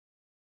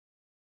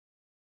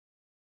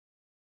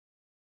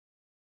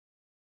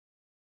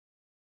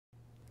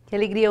Que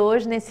alegria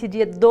hoje, nesse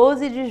dia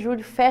 12 de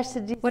julho, festa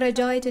de... What a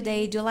joy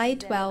today, July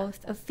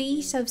 12th, a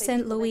feast of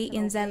St. Louis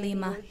in Zeli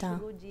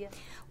Martin.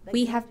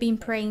 We have been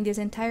praying this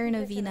entire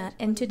novena,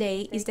 and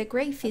today is the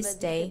great feast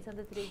day.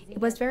 It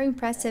was very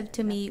impressive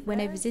to me when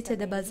I visited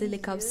the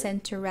Basilica of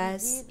Sainte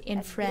Thérèse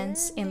in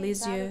France, in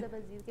Lisieux,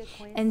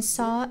 and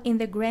saw in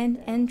the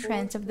grand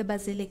entrance of the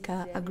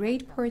Basilica a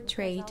great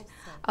portrait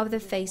of the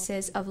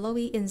faces of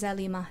Louis and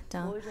Zélie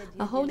Martin,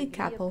 a holy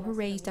couple who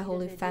raised a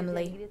holy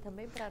family.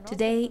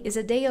 Today is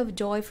a day of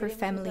joy for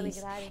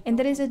families, and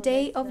that is a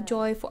day of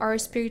joy for our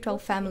spiritual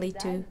family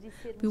too.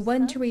 We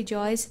want to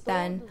rejoice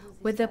then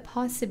with the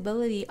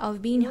possibility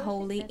of being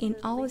holy in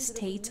all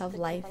states of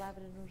life.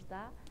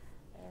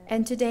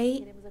 And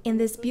today, in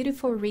this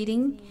beautiful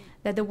reading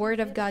that the Word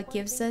of God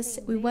gives us,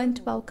 we want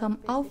to welcome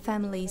all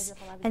families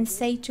and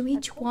say to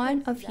each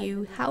one of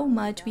you how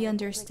much we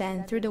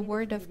understand through the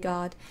Word of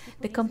God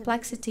the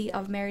complexity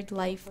of married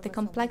life, the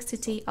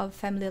complexity of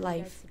family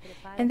life,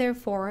 and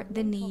therefore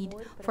the need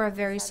for a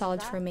very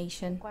solid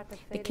formation.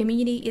 The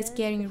community is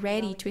getting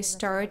ready to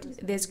start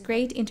this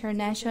great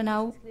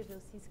international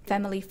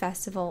family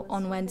festival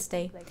on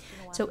Wednesday.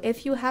 So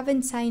if you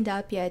haven't signed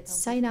up yet,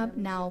 sign up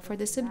now, for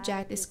the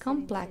subject is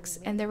complex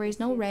and there is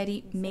no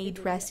ready-made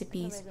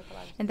recipes.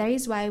 And that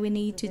is why we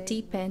need to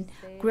deepen,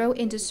 grow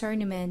in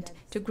discernment,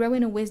 to grow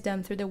in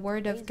wisdom through the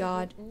Word of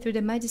God, through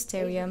the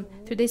magisterium,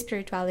 through the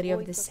spirituality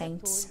of the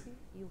saints.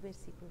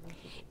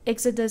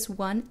 Exodus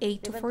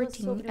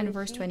 1:8-14 and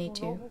verse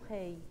 22.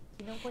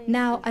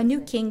 Now a new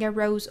king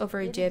arose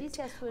over Egypt,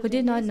 who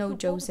did not know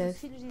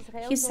Joseph.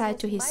 He said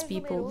to his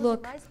people,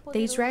 "Look,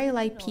 the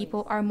Israelite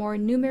people are more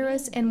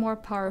numerous and more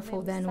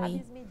powerful than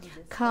we.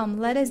 Come,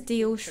 let us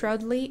deal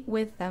shrewdly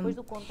with them,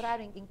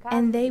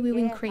 and they will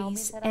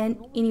increase,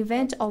 and in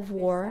event of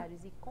war,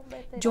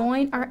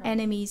 join our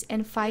enemies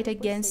and fight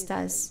against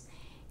us,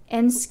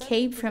 and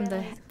escape from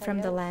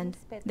the land."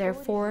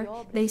 Therefore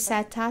they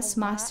set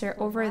taskmaster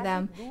over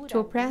them to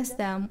oppress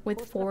them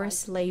with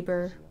forced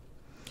labor.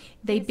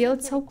 They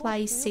built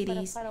supply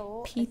cities,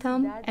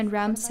 Pithom and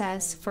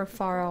Ramses for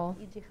Pharaoh.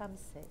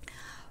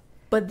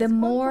 But the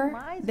more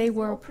they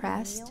were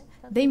oppressed,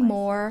 the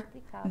more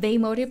they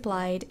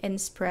multiplied and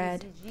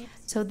spread,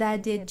 so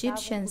that the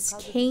Egyptians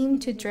came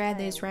to dread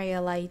the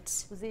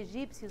Israelites.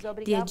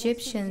 The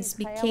Egyptians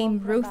became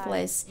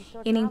ruthless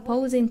in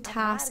imposing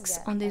tasks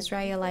on the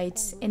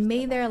Israelites and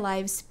made their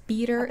lives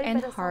bitter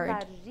and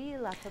hard.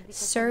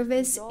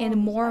 Service in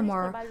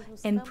marmor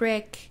and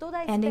brick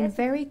and in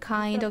every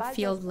kind of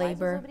field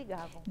labor.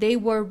 They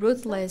were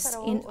ruthless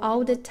in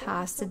all the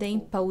tasks they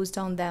imposed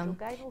on them.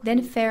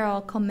 Then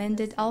Pharaoh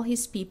commanded all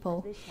his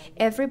people,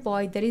 "Every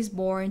boy that is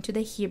born to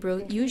the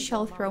Hebrew you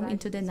shall throw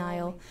into the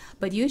Nile,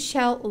 but you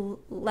shall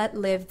let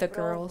live the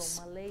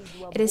girls."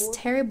 It is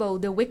terrible,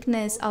 the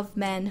weakness of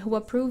men who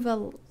approve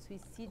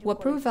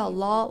a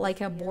law like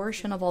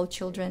abortion of all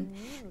children,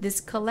 this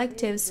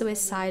collective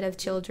suicide of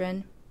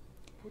children,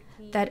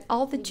 that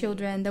all the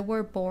children that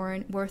were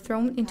born were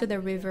thrown into the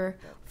river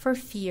for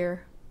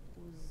fear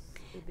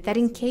that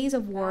in case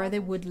of war they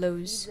would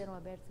lose.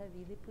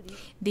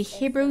 The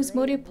Hebrews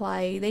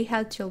multiplied, they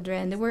had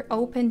children, they were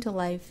open to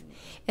life,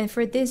 and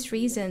for this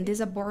reason this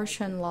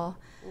abortion law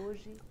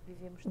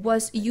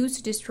was used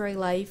to destroy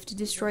life, to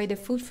destroy the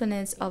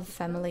fruitfulness of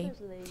family.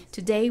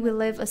 Today we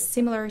live a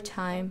similar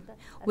time.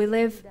 We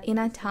live in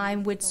a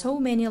time with so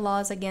many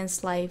laws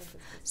against life,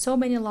 so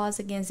many laws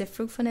against the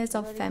fruitfulness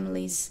of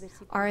families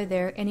are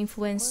there and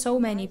influence so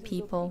many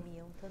people.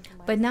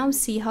 But now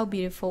see how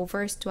beautiful,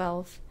 verse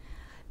 12.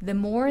 The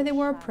more they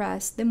were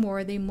oppressed, the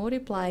more they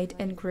multiplied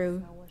and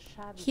grew.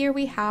 Here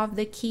we have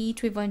the key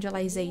to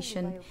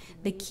evangelization,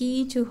 the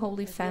key to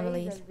holy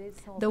families.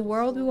 The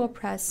world will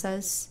oppress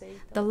us.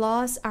 The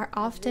laws are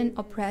often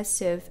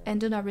oppressive and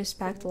do not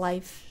respect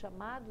life.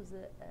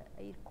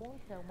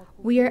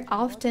 We are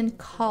often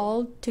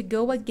called to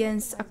go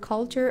against a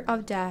culture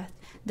of death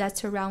that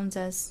surrounds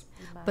us.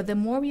 But the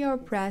more we are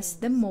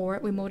oppressed, the more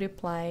we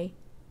multiply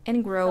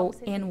and grow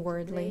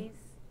inwardly.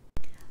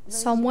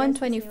 Psalm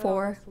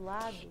 124.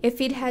 If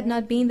it had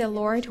not been the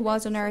Lord who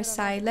was on our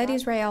side, let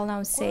Israel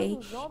now say,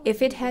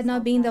 if it had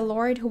not been the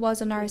Lord who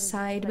was on our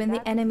side when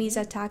the enemies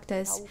attacked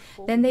us,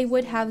 then they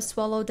would have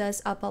swallowed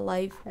us up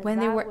alive when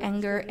they were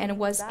angry and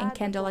was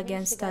enkindled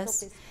against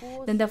us.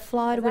 Then the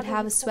flood would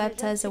have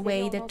swept us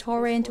away, the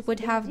torrent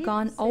would have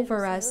gone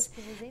over us,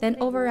 then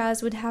over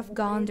us would have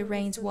gone the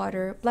rain's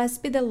water.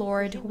 Blessed be the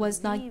Lord who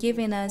was not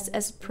given us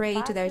as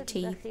prey to their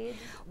teeth.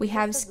 We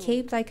have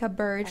escaped like a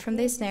bird from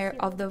the snare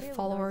of the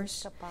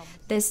followers.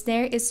 The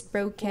snare is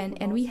broken,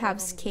 and we have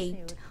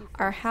escaped.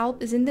 Our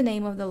help is in the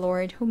name of the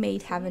Lord who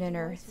made heaven and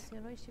earth.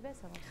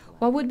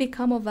 What would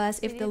become of us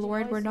if the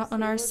Lord were not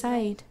on our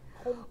side?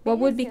 What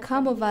would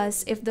become of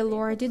us if the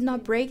Lord did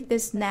not break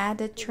this net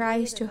that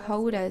tries to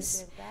hold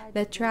us,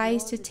 that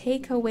tries to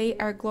take away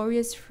our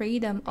glorious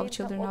freedom of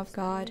children of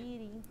God,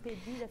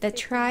 that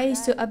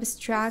tries to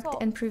obstruct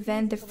and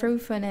prevent the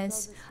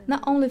fruitfulness,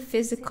 not only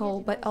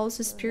physical but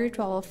also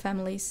spiritual, of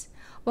families?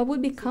 What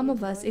would become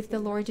of us if the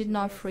Lord did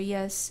not free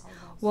us?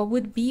 What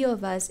would be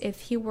of us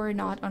if He were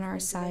not on our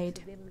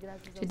side?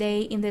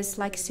 Today, in this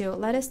Lectio,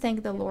 let us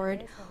thank the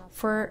Lord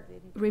for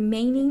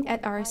remaining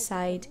at our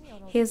side.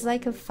 He is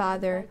like a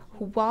father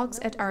who walks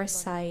at our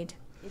side.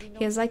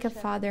 He is like a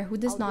father who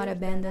does not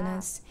abandon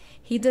us.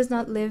 He does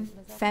not leave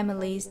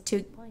families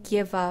to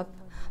give up,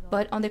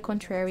 but on the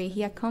contrary,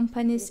 He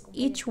accompanies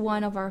each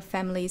one of our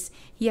families.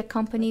 He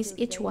accompanies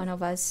each one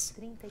of us.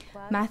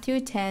 Matthew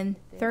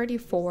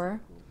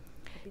 10:34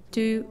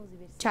 to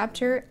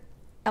chapter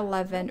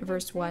 11,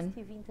 verse 1.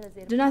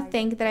 Do not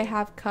think that I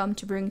have come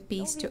to bring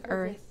peace to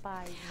earth.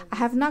 I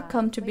have not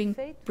come to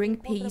bring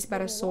peace but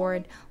a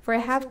sword, for I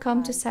have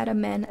come to set a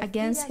man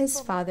against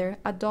his father,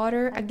 a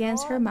daughter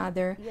against her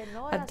mother,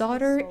 a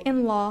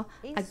daughter-in-law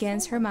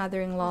against her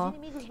mother-in-law,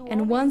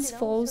 and one's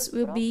foes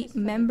will be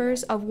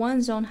members of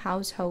one's own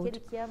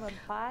household.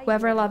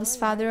 Whoever loves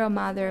father or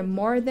mother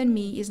more than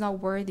me is not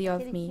worthy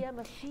of me,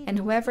 and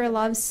whoever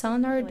loves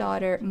son or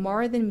daughter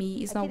more than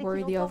me is not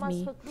worthy of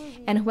me,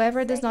 and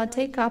whoever does not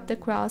take up the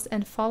cross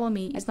and follow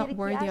me is not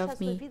worthy of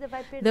me.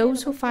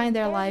 Those who find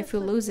their life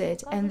will lose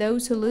it, and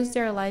those who lose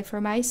their life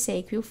for my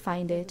sake will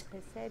find it.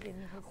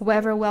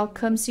 Whoever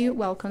welcomes you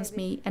welcomes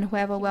me, and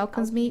whoever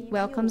welcomes me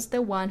welcomes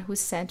the one who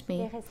sent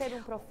me.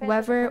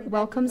 Whoever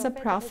welcomes a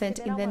prophet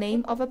in the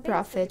name of a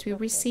prophet will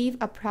receive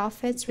a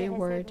prophet's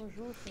reward,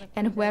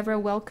 and whoever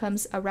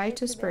welcomes a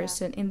righteous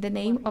person in the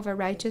name of a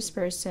righteous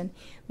person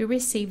will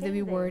receive the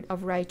reward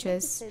of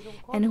righteous.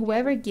 And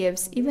whoever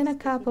gives even a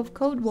cup of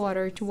cold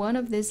water to one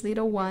of these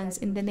little ones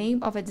in the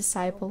name of a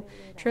disciple,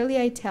 truly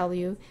I tell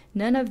you,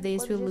 none of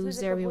these will lose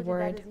their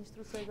reward.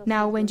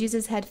 Now, when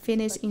Jesus had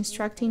finished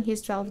instructing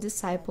His 12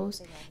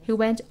 disciples, He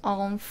went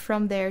on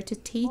from there to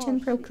teach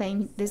and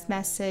proclaim this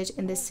message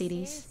in the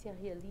cities.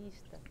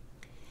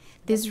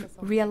 This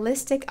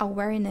realistic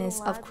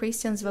awareness of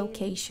Christians'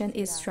 vocation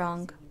is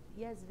strong.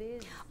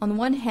 On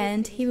one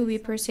hand, he will be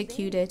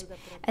persecuted,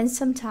 and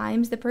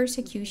sometimes the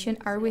persecution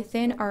are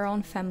within our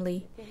own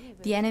family.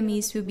 The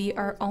enemies will be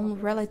our own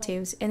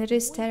relatives, and it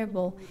is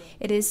terrible.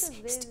 It is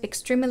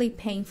extremely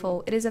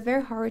painful. It is a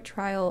very hard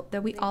trial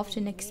that we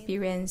often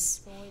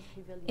experience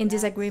in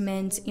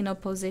disagreements, in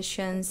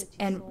oppositions,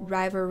 and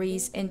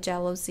rivalries and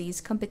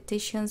jealousies,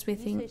 competitions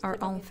within our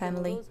own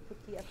family.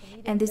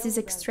 And this is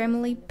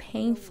extremely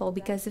painful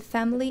because the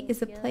family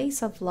is a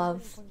place of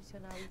love.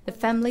 The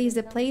family is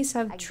a place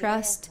of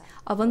trust,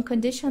 of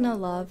unconditional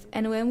love,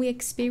 and when we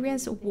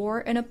experience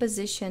war and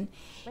opposition,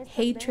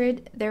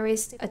 hatred, there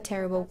is a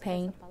terrible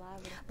pain.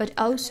 But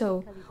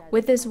also,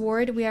 with this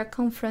word, we are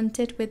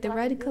confronted with the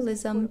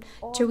radicalism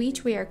to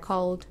which we are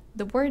called.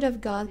 The Word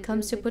of God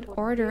comes to put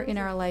order in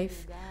our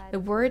life. The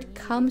Word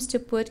comes to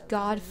put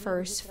God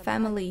first,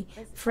 family,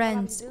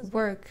 friends,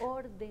 work.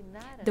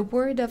 The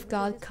Word of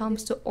God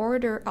comes to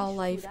order our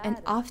life,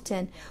 and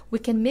often we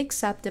can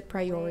mix up the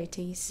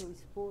priorities.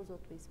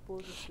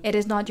 It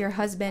is not your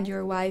husband,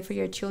 your wife, or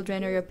your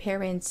children, or your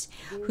parents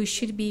who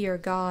should be your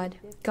God.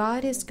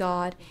 God is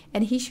God,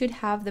 and He should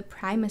have the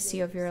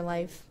primacy of your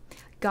life.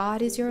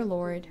 God is your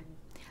Lord.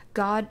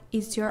 God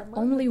is your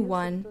only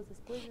one.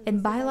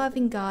 And by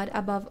loving God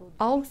above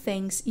all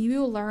things, you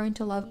will learn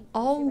to love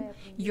all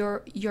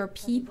your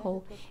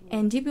people,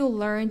 and you will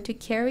learn to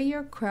carry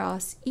your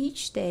cross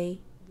each day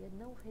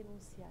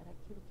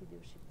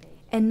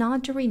and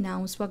not to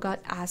renounce what God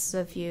asks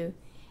of you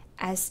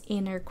as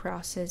inner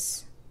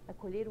crosses.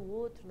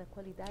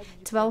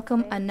 To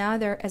welcome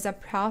another as a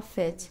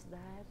prophet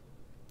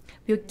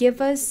will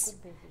give us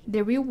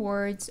the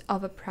rewards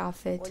of a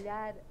prophet.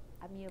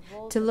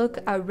 To look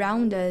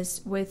around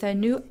us with a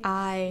new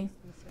eye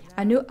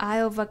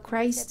of a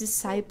Christ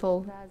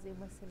disciple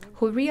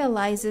who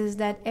realizes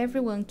that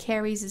everyone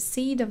carries a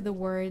seed of the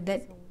word,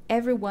 that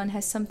everyone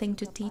has something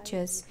to teach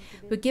us,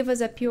 will give us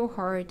a pure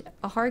heart,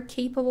 a heart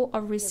capable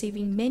of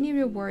receiving many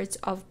rewards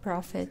of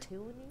prophet.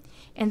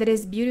 And that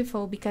is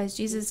beautiful because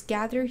Jesus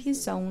gathers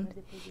His own,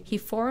 He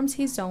forms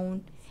His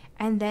own,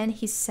 and then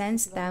He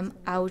sends them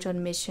out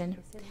on mission.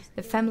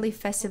 The family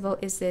festival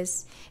is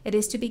this. It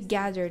is to be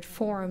gathered,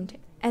 formed,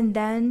 and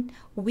then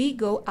we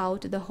go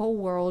out to the whole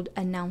world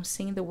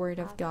announcing the Word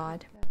of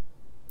God.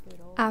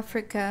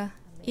 Africa,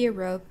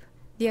 Europe,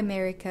 the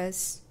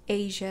Americas,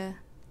 Asia,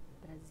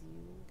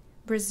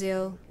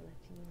 Brazil,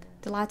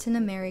 the Latin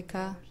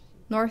America,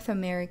 North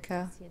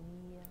America,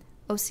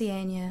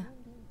 Oceania.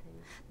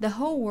 The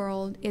whole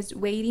world is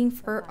waiting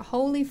for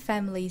holy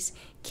families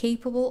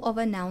capable of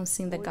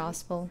announcing the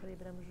gospel.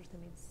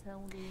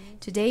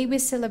 Today we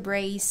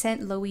celebrate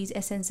Saint Louis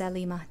and Saint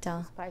Zélie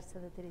Martin,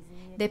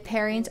 the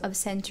parents of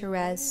Saint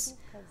Therese,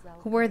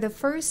 who were the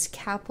first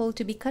couple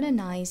to be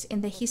canonized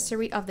in the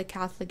history of the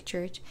Catholic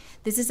Church.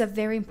 This is a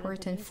very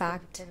important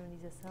fact.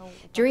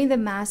 During the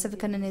Mass of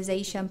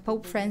Canonization,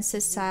 Pope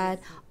Francis said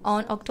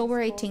on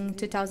October 18,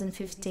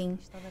 2015,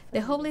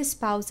 the Holy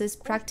Spouses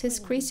practice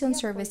Christian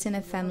service in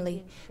a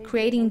family,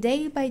 creating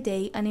day by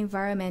day an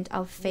environment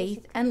of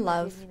faith and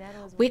love,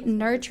 which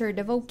nurtured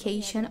the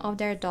vocation of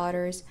their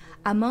daughters,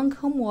 among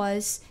whom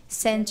was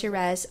Saint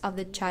Therese of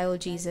the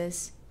Child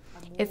Jesus.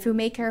 If we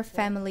make our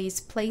families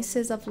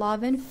places of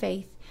love and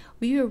faith,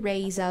 we will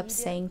raise up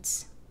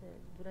saints.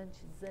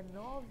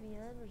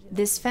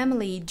 This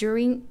family,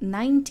 during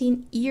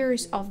 19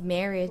 years of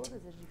marriage,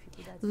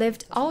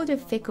 lived all the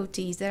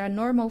difficulties that a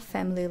normal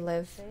family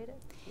live.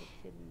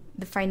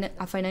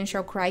 A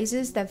financial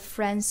crisis that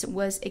France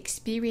was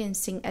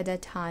experiencing at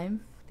that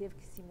time,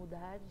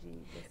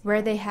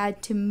 where they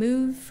had to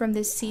move from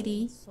the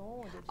city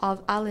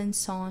of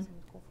Alençon,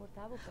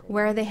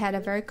 where they had a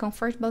very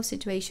comfortable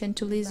situation,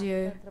 to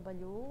Lisieux.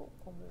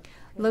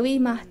 Louis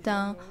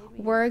Martin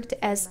worked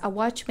as a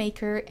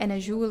watchmaker and a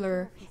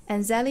jeweler,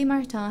 and Zélie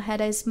Martin had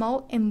a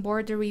small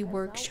embroidery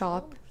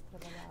workshop.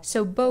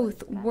 So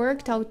both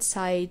worked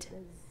outside,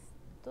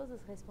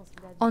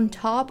 on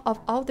top of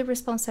all the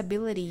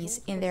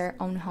responsibilities in their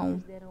own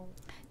home.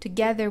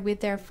 Together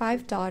with their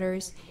 5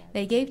 daughters,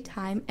 they gave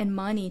time and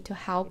money to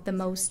help the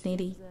most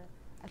needy.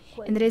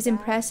 And it is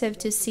impressive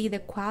to see the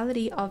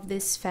quality of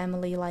this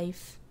family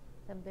life.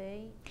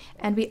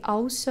 And we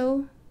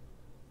also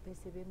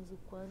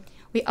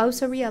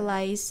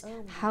realize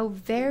how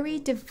very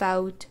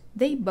devout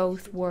they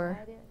both were.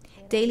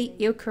 Daily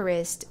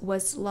Eucharist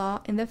was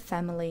law in the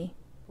family.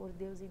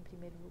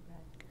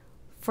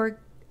 For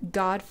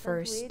God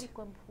first.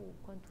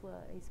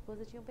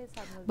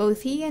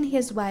 Both he and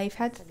his wife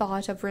had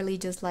thought of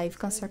religious life,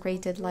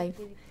 consecrated life,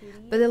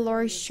 but the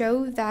Lord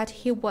showed that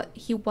he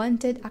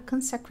wanted a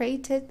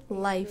consecrated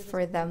life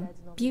for them.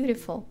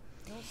 Beautiful.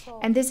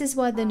 And this is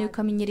what the new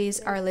communities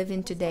are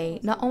living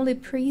today. Not only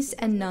priests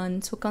and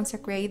nuns who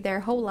consecrate their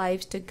whole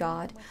lives to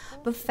God,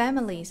 but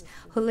families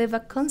who live a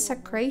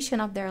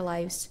consecration of their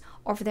lives,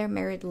 of their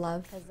married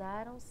love.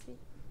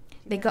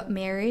 They got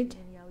married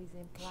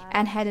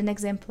and had an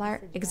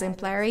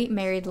exemplary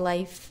married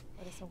life.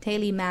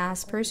 Daily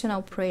Mass,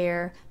 personal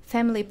prayer,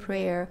 family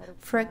prayer,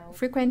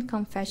 frequent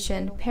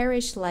confession,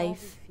 parish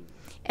life,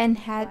 and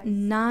had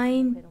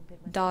 9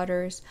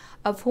 daughters,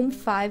 of whom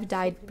 5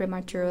 died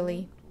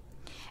prematurely.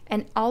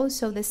 And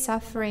also the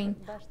suffering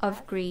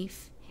of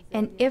grief.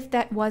 And if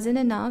that wasn't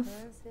enough,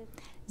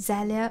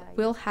 Zélia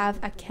will have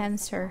a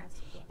cancer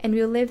and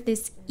will live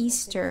this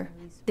Easter,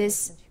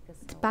 this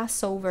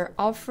Passover,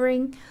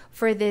 offering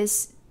for the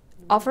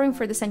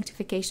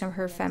sanctification of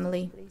her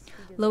family.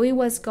 Louis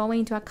was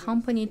going to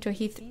accompany to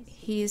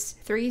his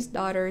 3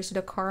 daughters to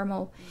the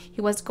Carmel.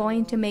 He was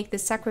going to make the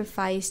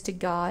sacrifice to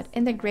God,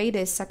 and the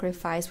greatest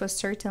sacrifice was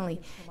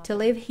certainly to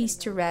leave his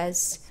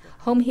Therese,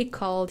 whom he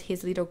called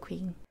his little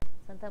queen.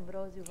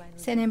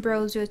 St.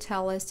 Ambrose will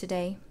tell us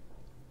today,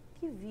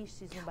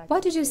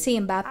 what did you see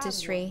in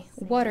baptistry?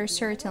 Water,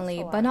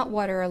 certainly, but not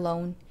water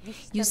alone.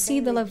 You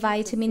see the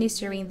Levite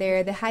ministering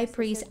there, the high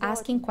priest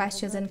asking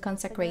questions and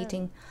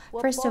consecrating.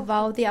 First of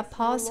all, the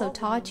apostle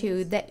taught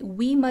you that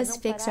we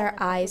must fix our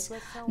eyes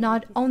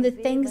not on the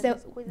things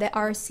that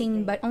are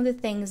seen, but on the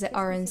things that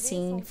are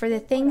unseen. For the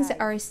things that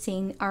are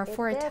seen are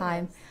for a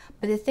time,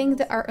 but the things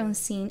that are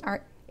unseen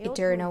are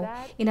eternal.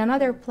 In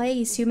another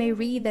place, you may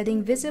read that the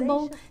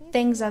invisible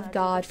things of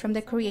God from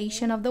the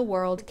creation of the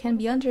world can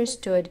be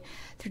understood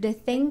through the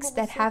things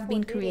that have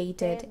been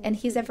created, and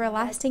his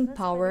everlasting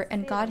power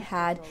and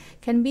Godhead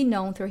can be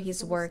known through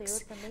his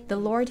works. The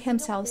Lord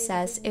himself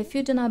says, if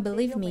you do not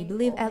believe me,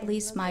 believe at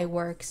least my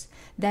works.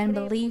 Then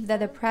believe that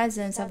the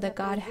presence of the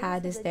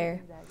Godhead is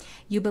there.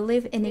 You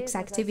believe in its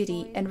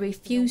activity and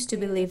refuse to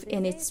believe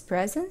in its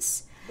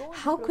presence?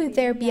 How could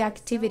there be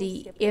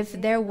activity if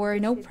there were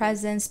no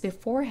presence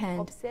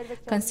beforehand?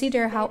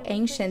 Consider how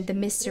ancient the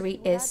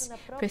mystery is,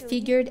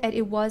 prefigured as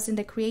it was in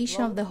the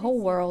creation of the whole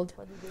world.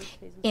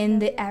 In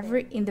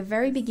the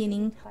very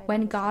beginning,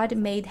 when God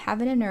made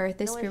heaven and earth,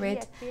 the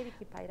Spirit,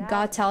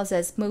 God tells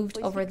us, moved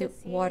over the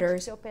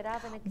waters.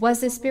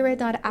 Was the Spirit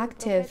not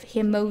active?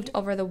 He moved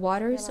over the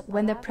waters.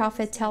 When the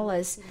prophet tells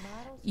us,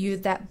 you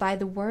that by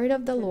the word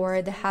of the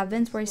Lord the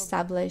heavens were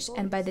established,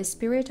 and by the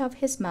spirit of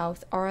his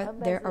mouth are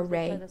their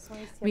array.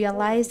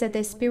 Realize that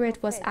the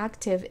Spirit was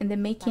active in the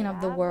making of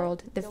the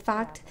world. The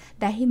fact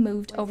that he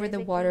moved over the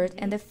waters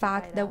and the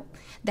fact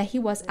that he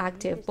was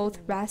active, both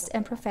rest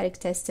and prophetic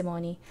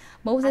testimony.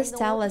 Moses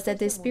tells us that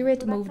the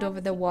Spirit moved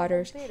over the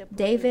waters.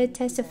 David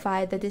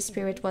testified that the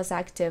Spirit was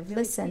active.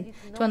 Listen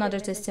to another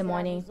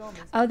testimony.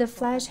 Oh, the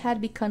flesh had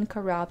become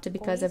corrupt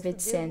because of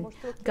its sin.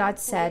 God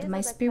said,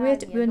 my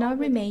spirit will not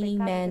remain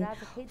in man,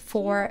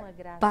 for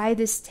by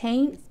the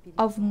stain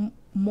of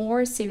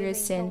more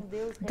serious sin,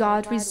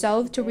 God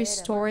resolved to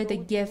restore the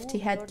gift he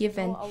had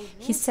given.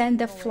 He sent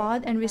the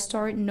flood and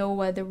restored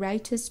Noah, the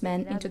righteous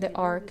man, into the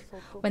ark.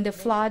 When the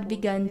flood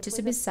began to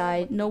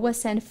subside, Noah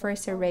sent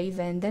first a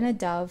raven, then a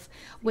dove,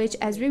 which,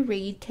 as we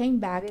read, came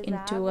back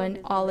into an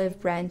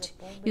olive branch.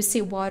 You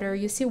see water,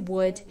 you see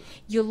wood,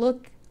 you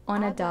look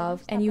on a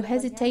dove, and you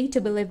hesitate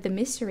to believe the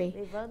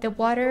mystery. The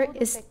water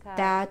is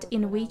that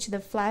in which the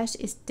flesh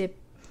is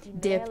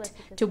dipped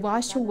to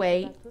wash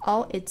away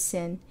all its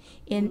sin.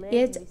 In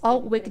it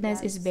all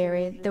weakness is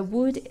buried. The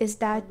wood is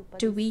that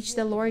to which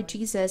the Lord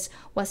Jesus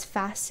was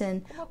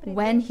fastened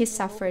when he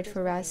suffered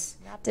for us.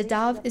 The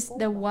dove is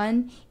the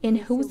one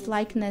in whose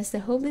likeness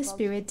the Holy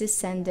Spirit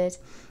descended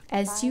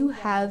as you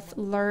have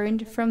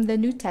learned from the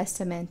New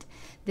Testament,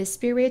 the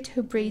Spirit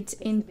who brings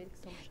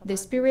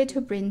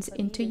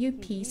into you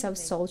peace of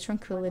soul,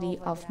 tranquility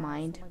of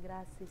mind.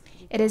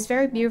 It is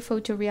very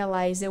beautiful to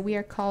realize that we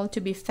are called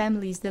to be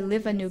families that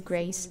live a new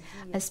grace,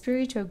 a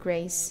spiritual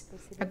grace,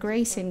 a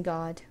grace in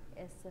God.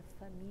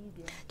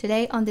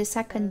 Today, on the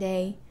second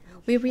day,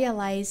 we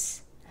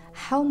realize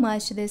how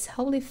much this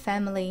Holy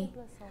Family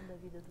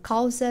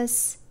calls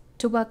us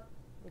to a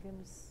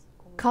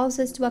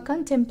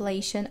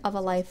contemplation of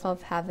a life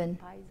of heaven.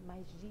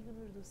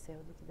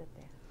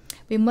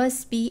 We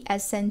must be,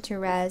 as Saint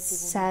Therese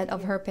said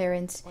of her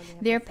parents,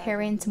 their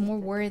parents more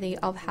worthy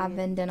of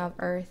heaven than of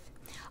earth.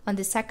 On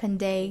the second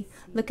day,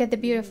 look at the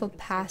beautiful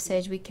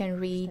passage we can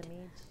read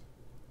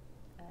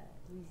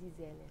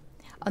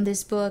on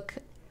this book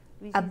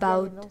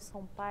about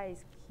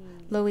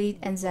Louis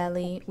and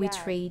Zélie,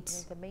 which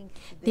reads,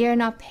 "They are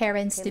not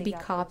parents to be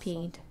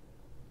copied,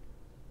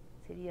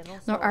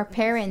 nor are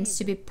parents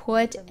to be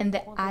put in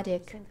the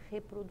attic.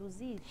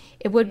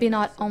 It would be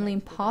not only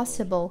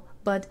impossible,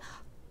 but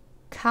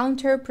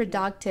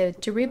counterproductive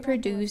to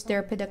reproduce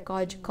their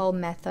pedagogical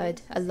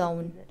method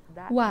alone.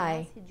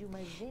 Why?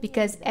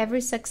 Because every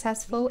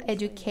successful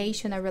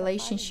educational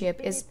relationship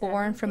is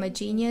born from a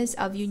genius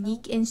of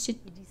unique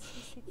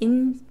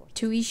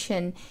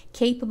intuition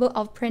capable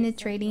of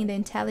penetrating the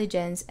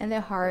intelligence and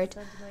the heart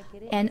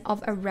and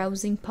of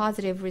arousing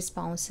positive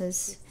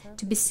responses.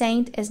 To be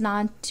saint is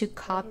not to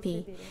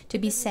copy. To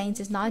be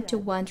saint is not to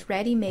want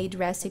ready-made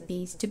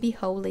recipes. To be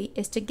holy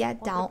is to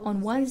get down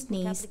on one's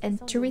knees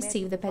and to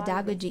receive the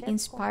pedagogy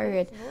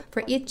inspired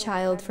for each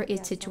child, for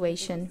each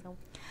situation.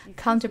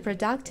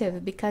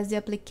 Counterproductive because the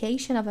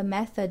application of a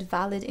method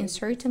valid in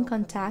certain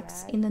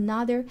contexts in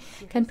another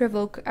can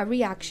provoke a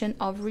reaction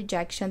of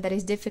rejection that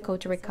is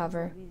difficult to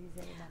recover.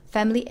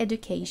 Family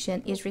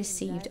education is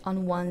received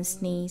on one's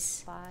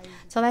knees.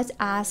 So let's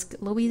ask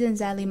Louise and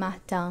Zélie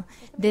Martin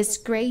this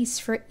grace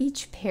for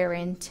each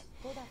parent,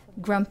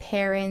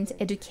 grandparent,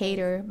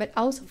 educator, but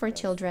also for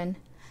children,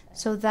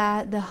 so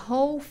that the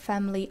whole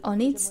family on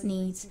its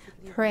knees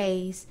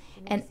prays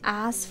and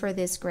asks for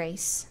this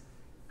grace.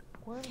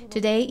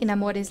 Today in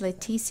Amoris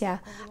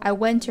Laetitia, I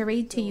want to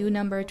read to you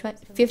number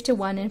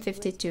 51 and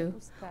 52.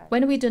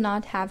 When we do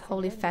not have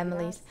holy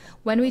families,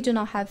 when we do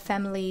not have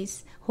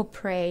families who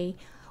pray,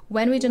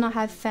 when we do not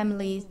have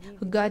families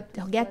who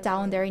get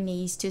down on their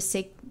knees to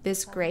seek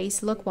this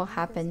grace, look what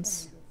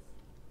happens.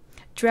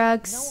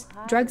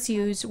 Drugs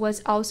use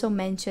was also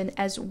mentioned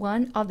as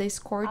one of the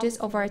scourges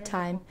of our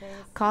time,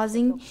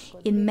 causing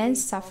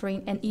immense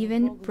suffering and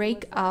even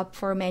break up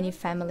for many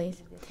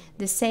families.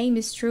 The same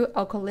is true of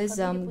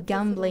alcoholism,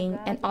 gambling,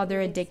 and other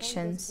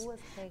addictions.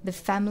 The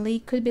family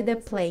could be the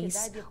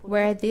place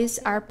where these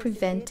are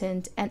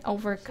prevented and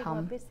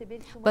overcome.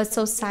 But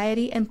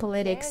society and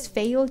politics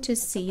fail to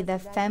see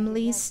that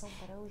families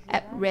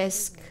at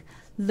risk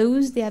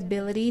lose the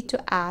ability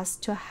to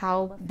ask to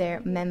help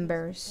their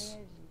members.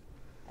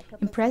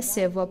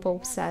 Impressive what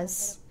Pope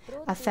says.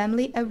 A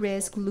family at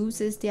risk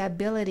loses the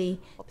ability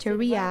to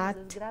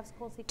react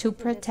to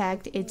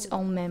protect its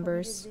own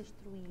members.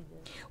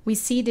 We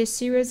see the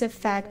serious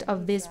effect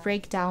of this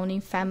breakdown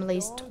in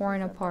families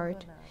torn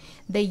apart,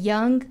 the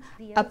young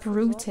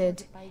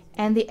uprooted,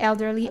 and the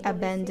elderly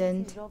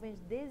abandoned,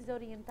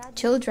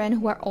 children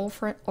who are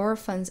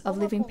orphans of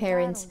living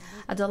parents,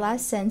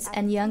 adolescents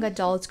and young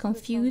adults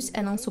confused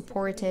and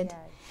unsupported.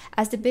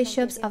 As the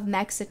bishops of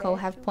Mexico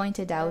have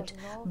pointed out,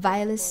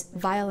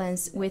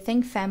 violence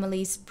within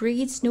families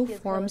breeds new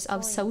forms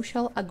of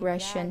social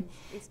aggression,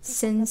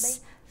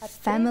 since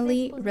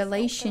family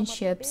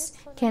relationships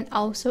can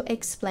also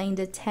explain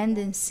the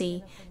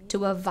tendency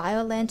to a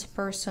violent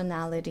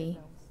personality.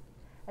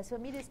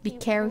 Be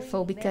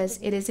careful, because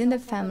it is in the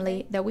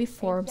family that we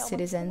form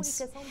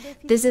citizens.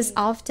 This is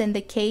often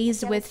the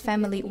case with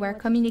family where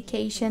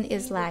communication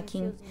is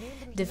lacking,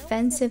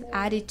 defensive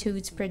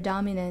attitudes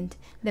predominant,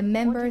 the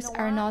members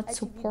are not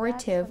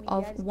supportive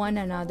of one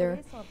another,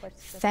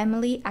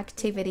 family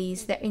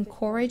activities that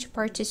encourage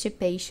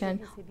participation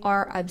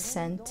are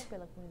absent.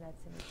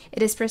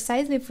 It is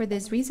precisely for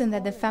this reason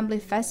that the Family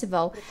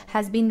Festival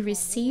has been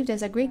received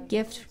as a great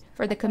gift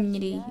for the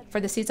community, for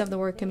the Seeds of the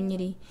Word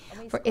community.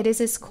 For it is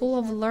a school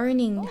of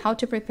learning how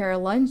to prepare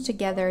lunch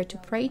together, to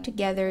pray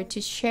together, to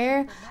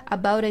share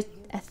about a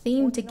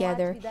theme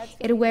together.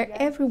 It is where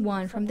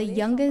everyone, from the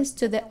youngest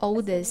to the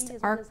oldest,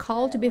 are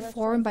called to be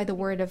formed by the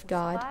Word of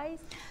God.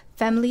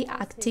 Family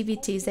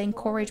activities that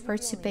encourage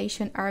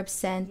participation are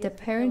absent. The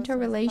parental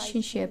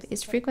relationship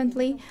is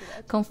frequently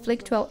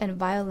conflictual and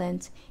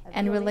violent,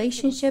 and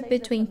relationships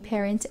between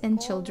parents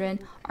and children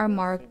are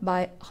marked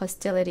by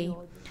hostility.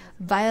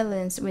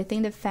 Violence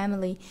within the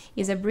family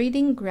is a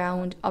breeding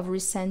ground of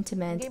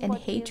resentment and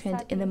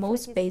hatred in the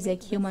most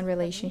basic human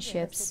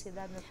relationships.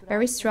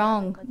 Very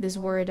strong, this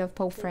word of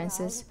Pope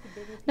Francis.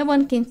 No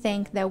one can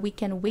think that we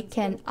can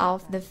weaken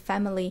off the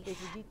family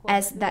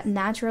as that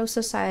natural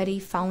society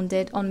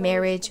founded on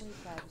marriage,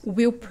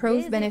 will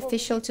prove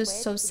beneficial to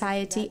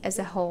society as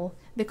a whole.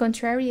 The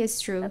contrary is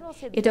true.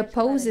 It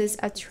opposes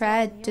a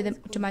threat to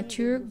the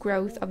mature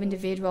growth of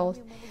individuals,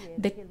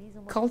 the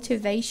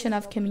cultivation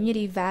of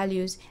community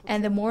values,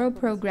 and the moral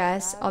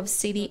progress of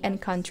city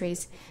and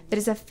countries. There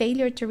is a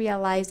failure to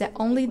realize that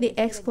only the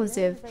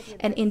exclusive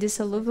and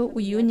indissoluble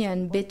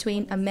union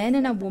between a man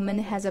and a woman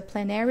has a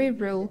plenary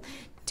role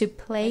to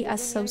play a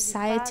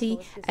society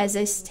as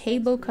a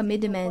stable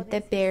commitment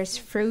that bears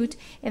fruit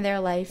in their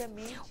life.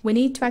 We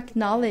need to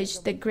acknowledge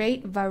the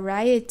great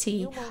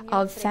variety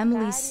of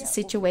family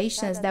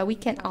situations that we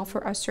can offer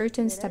a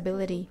certain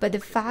stability. But the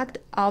fact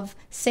of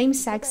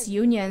same-sex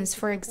unions,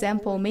 for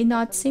example, may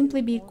not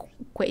simply be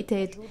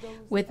equated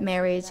with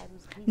marriage.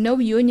 No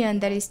union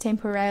that is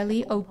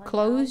temporarily or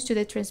close to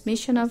the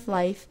transmission of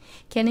life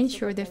can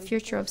ensure the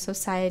future of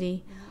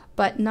society.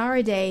 But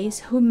nowadays,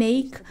 who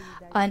make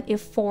an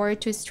effort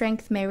to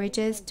strengthen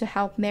marriages, to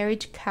help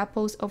married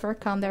couples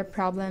overcome their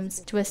problems,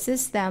 to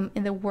assist them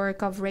in the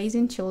work of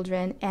raising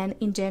children, and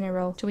in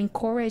general, to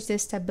encourage the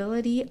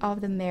stability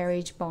of the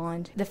marriage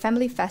bond. The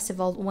Family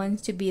Festival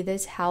wants to be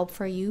this help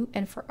for you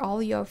and for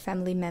all your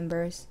family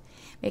members.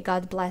 May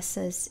God bless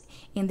us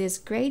in this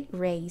great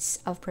race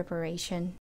of preparation.